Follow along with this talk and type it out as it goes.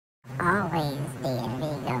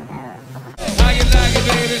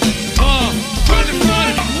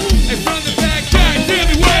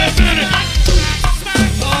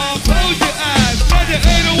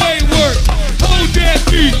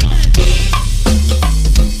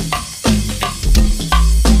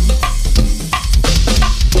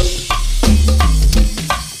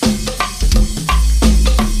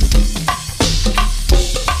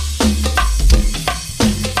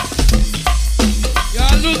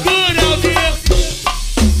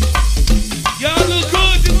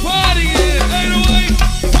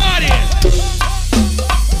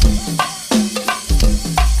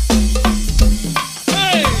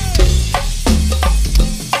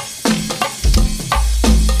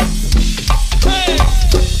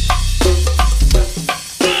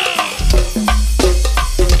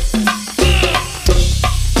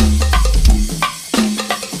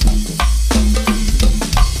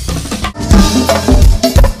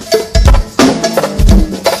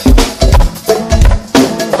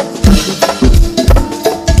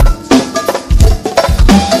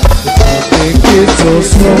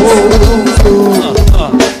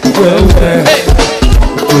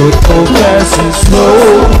Go fast and slow.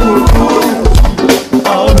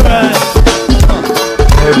 Alright.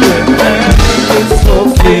 Everything is so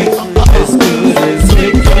big, as good as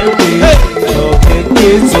it can be. Love it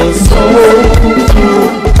gets us so through.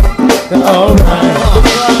 Alright.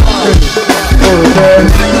 Go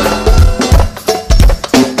fast.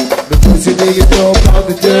 The pussy niggas know about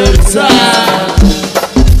the dirty side.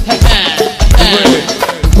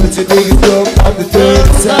 The pussy niggas know about the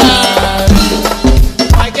dirty side.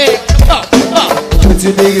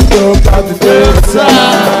 Pussy niggas know about the dirty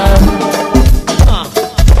side.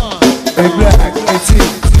 Hey black, hey T,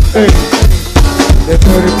 hey. That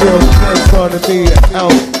dirty girl in front of me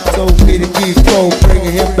out. So me to keep phone,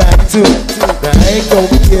 bringing him back too. Now I ain't gon'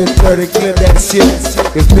 get dirty, clear that shit.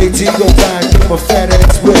 Cause Big T gon' buy and give my fat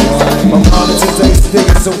ass with. My mama just ain't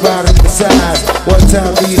niggas so right on the side. One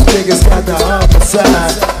time these niggas got the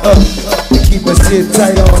homicide. They keep my shit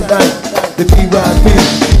tight all night. The BYB.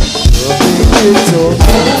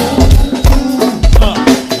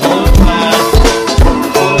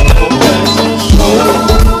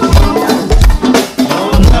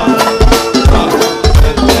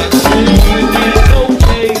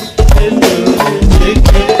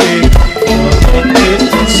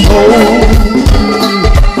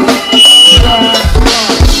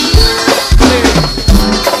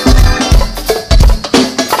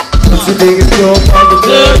 Niggas go on the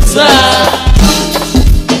good side.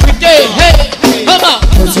 Hey, come on.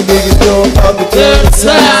 Bunch of niggas go on the good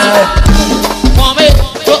side.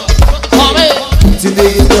 Bunch of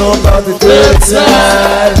niggas go on the good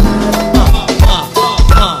side.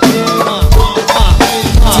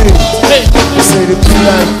 They say to be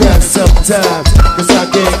like that sometimes, cause I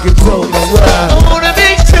can't control my ride. I wanna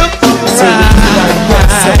be too right. Say to be like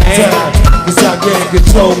that sometimes, cause I can't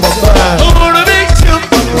control my vibe.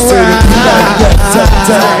 Say to be like that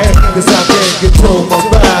sometimes, cause I can't control my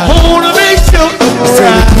vibe. Say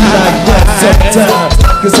to be like that sometimes,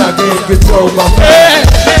 cause I can't control my vibe.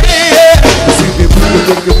 See me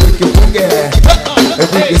wiggle, and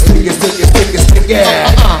we can stick it,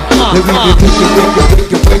 and we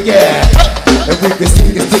can wiggle, and we can stick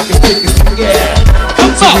it, so we can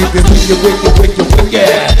wiggle, and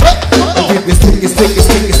we can stick it,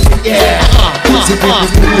 so we can wiggle.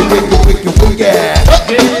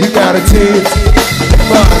 You got a team,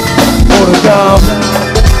 hold it down.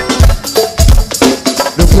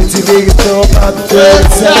 The pretty niggas know about the dirty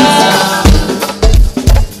side.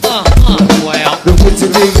 The pretty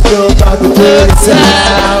niggas know about the dirty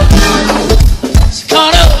side.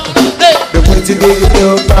 The pretty niggas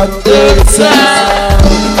know about the dirty side.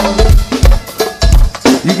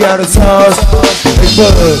 You got a sauce, they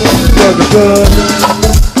bud.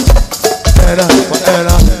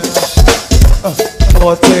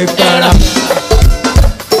 Forte better.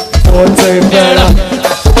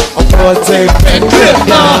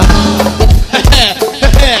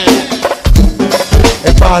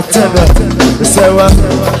 Hey bartender, they say what?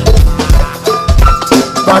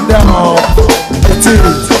 My dog, it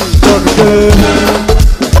is for the good.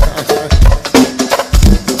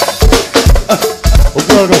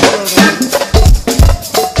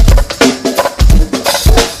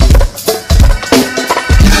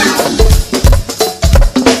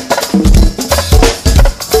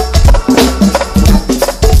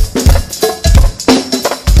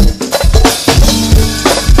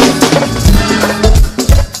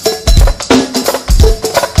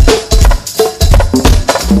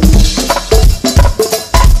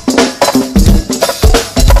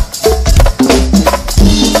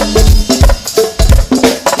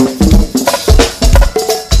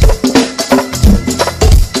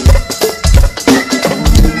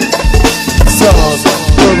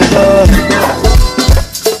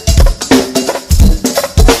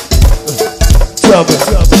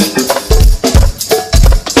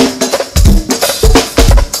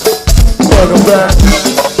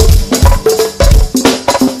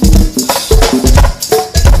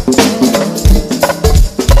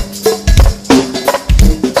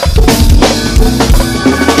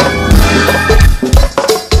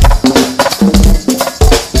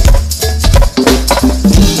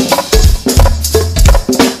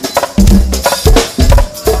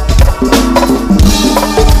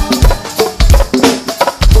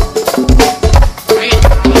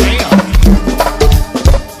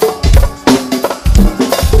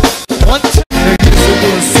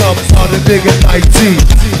 Nigga 19,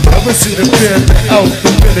 never seen a man out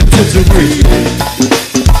the penitentiary.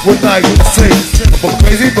 One night you say, I'm a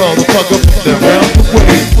crazy motherfucker from around the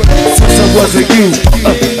way. Since I wasn't you,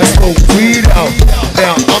 I smoked weed out.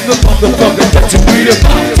 Now I'm the the motherfucker that you beat him.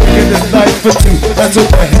 Taking his life for two, that's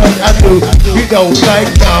what the hell I do. You don't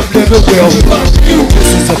like, I'm living well. Fuck you,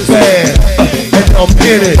 this is a band, and I'm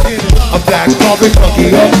in it. I'm back, call me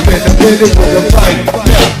funky up in the minute with a mic.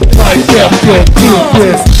 Mic up, your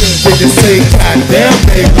clueless. They just say, goddamn,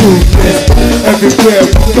 they clueless. Everywhere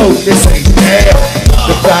we go, they say, damn.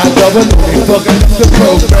 The 5 they fucking up the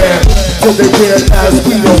program. Till they realize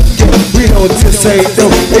we don't just say no.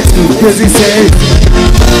 They too busy saying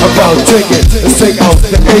about drinking. Let's take out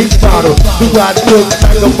the 8th bottle. Do I look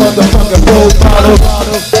like a motherfucking role model?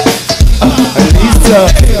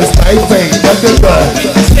 Anita, it's my ain't nothing but.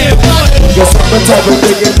 Guess I'm the type of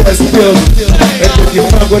nigga that spills. And if you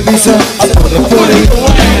fuck with Lisa, I'm gonna put it.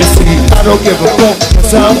 You see, I don't give a fuck,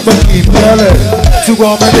 cause I'm keep yelling. To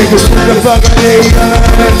all my niggas, what the fuck are they yelling?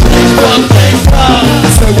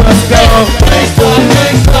 Say what's down? What the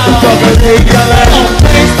fuck are they yelling?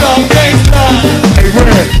 Hey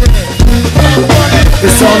Red,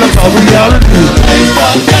 it's all about reality.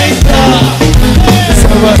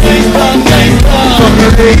 Say what's fuck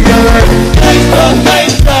are they yelling?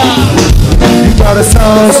 You got a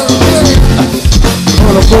sound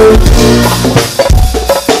on a boat.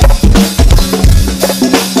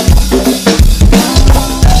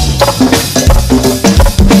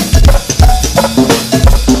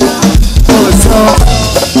 On a song.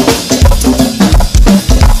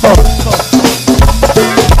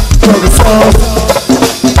 On a song.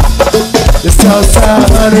 It's outside,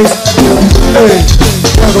 honey. Hey,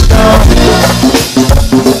 settle down.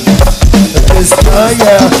 It's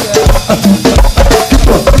yeah.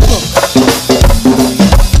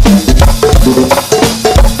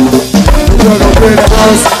 We're gonna win the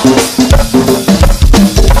house.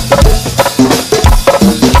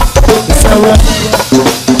 It's alright.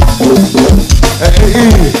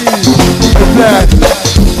 Hey, the black.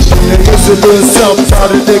 There is a little something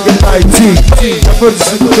out of nigga like T. I put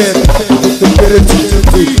this in the bitter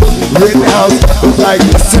T. Written out like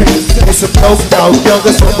the same. It's a dope out,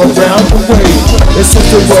 youngest from around the way. It's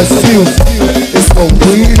such a West View. It's gonna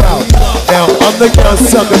bleed out. Now I'm the young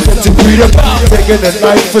sucker that you read about. Taking a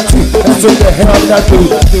knife for two, that's what the hell I do.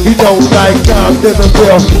 You don't like I'm living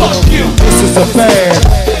well. This is a band,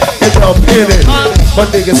 and I'm in it. My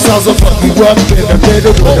nigga sounds will fuck you up in the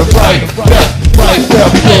middle with a right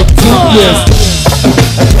left, your two-list.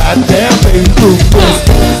 Goddamn, they ruthless.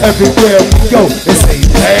 Everywhere we go, it's a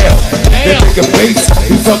damn. That nigga bass,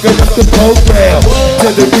 he fucking up the program.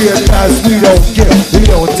 Till they realize we don't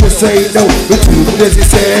just say no. We're too busy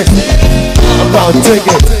saying about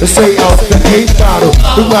drinking. Let's say out the 8th bottle.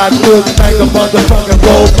 Do I look like a motherfucking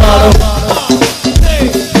role model?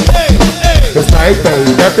 Cause I ain't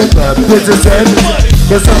nothing but business and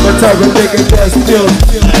cause I'm the type of nigga that's still.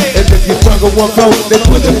 And if you fucking one vote, they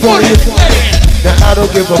put the 40. Now I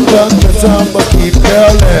don't give a fuck, cause I'ma keep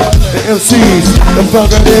yelling. The MCs, the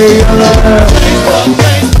fucker they yelling.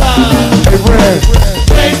 Hey Red,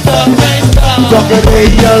 fucker they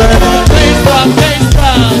yelling.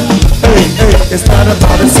 Hey, it's not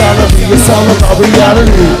about the salary, it's all about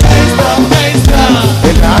reality.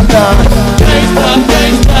 And I die,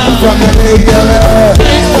 fucker they yelling.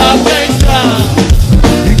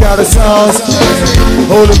 You got a sauce,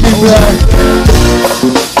 hold the people back.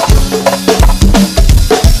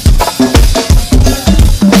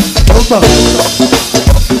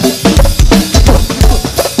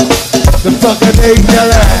 The fucker they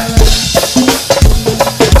yelling.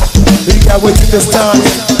 We got what you just done.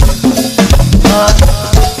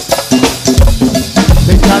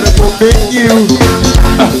 They gotta go big you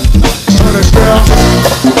on a girl.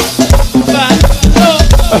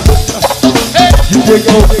 You big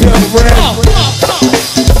old young red.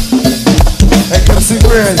 Hey, come see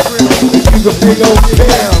red. You a big old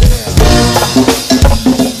damn.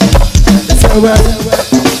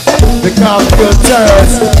 The coffee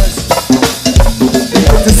turns. You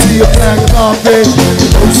get to see a black coffee,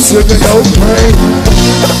 no sugar, no cream.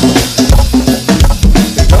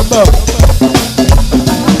 Come on,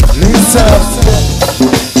 Lisa.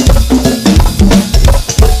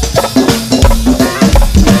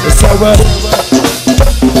 It's alright.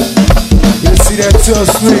 You see that tall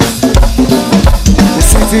sweet. You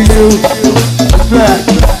see to you, the black.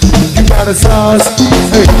 You got a sauce,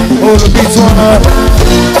 hey, hold the beats on her.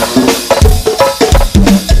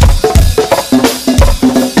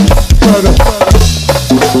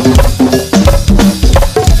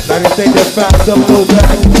 Now you think that 5 don't go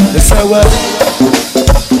back. They say what? I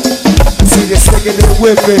see you sticking it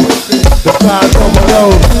with me. The 5 don't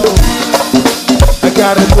below. I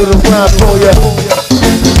got a little rhyme for ya.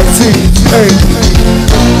 See, hey,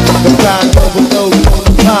 the 5 don't below on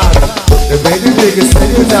the party. The baby niggas say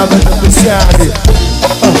you're driving up the shiny.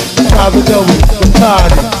 Driving over the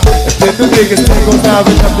party. And then the niggas they go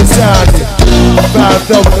driving up the shiny.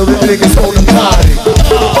 5-0, the niggas on the party.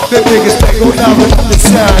 The niggas they go driving up the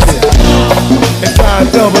shiny. And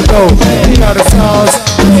 5-0, he got his house.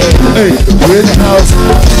 Hey, we're in the house.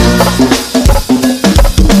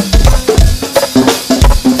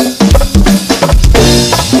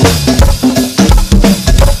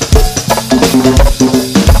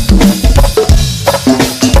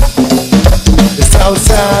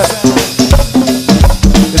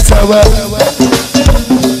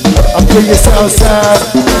 I'm bringing it outside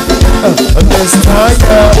this time,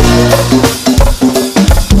 yeah.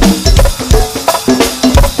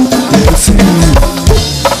 Yes,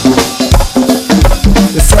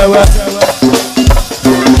 it's alright.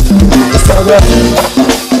 It's alright.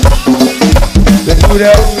 They do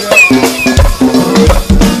that.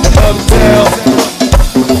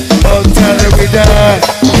 Uptown every night.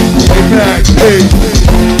 Hey, black, hey.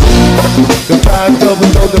 The 5-0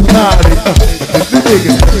 the party. The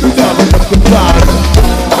niggas driving up the party.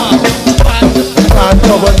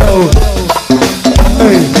 5-0.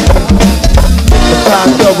 Hey. The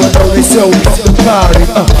 5-0 they show up the party.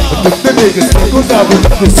 The niggas driving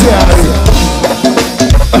up the shawty.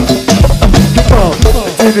 Come on,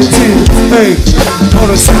 to the team. Hey, on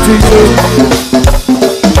the CTU.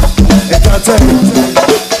 And I'll tell you.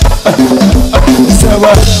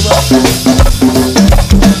 Sarah.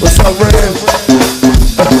 What's up, Red?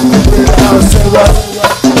 I'll say what?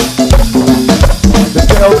 The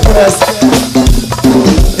bell press.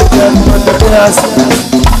 The death with the press.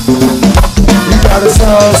 You got a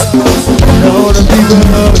sauce. The whole of people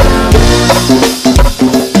up.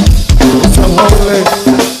 So holy.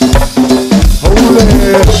 Holy.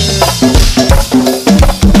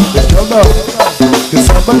 Come on. Cause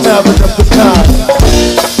I'm a driving up the car.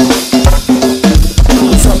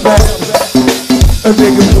 What's up, man? A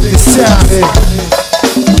nigga with his shouting.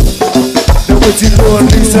 Know what you doing,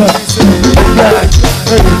 Lisa? Black,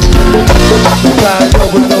 hey. The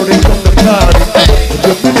 5-0, they from the party.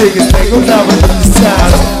 The niggas, they gon' drive with the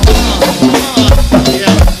shouting.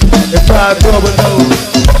 The 5-0,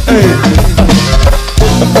 hey.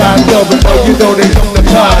 The 5-0, you know they from the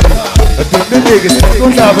party. The niggas, they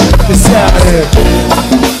gon' drive with the shouting.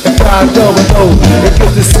 The 5-0, they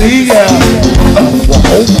get to see ya.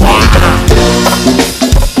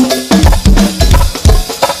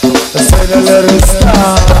 Let it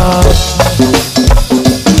stop.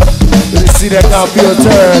 Let me see that coffee on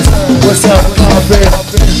turns. What's up, coffee?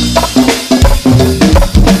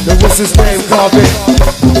 Then what's his name, coffee?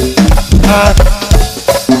 Huh?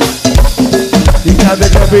 You got the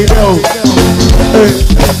W. Hey.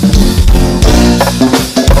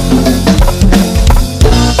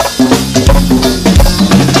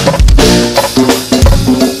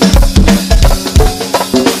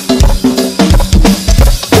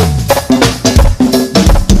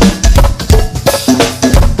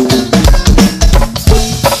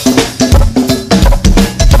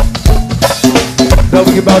 Don't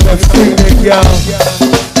forget about that free dick, y'all.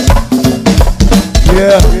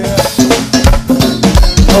 Yeah.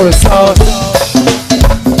 Oh, the sauce.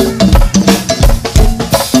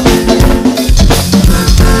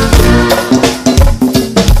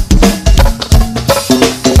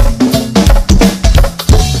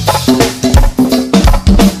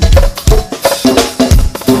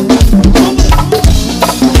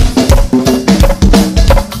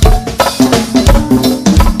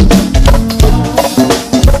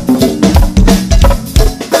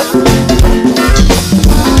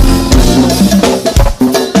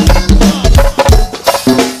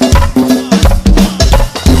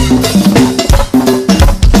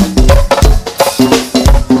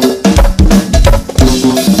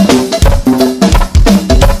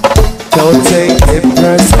 Don't take it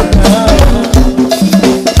personal.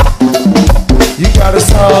 You got a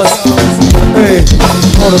sauce. Hey,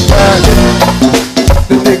 on the back.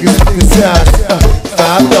 The niggas inside.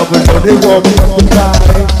 5-0, they want me on the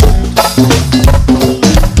body.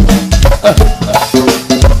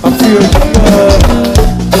 I feel the love.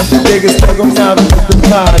 The niggas think I'm down with the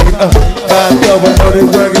party. 5-0, they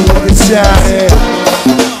working with the shine.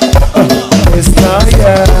 It's not,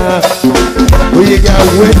 yeah. Well, you got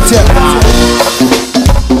winter.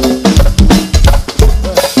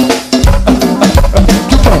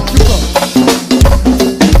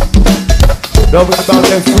 Don't forget about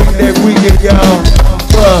that freak that weekend, y'all.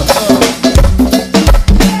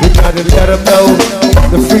 We gotta let them know.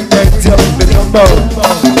 The freak that jumping the boat.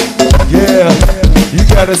 Yeah, you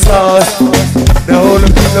got a sauce. Now hold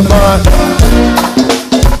up in the bar.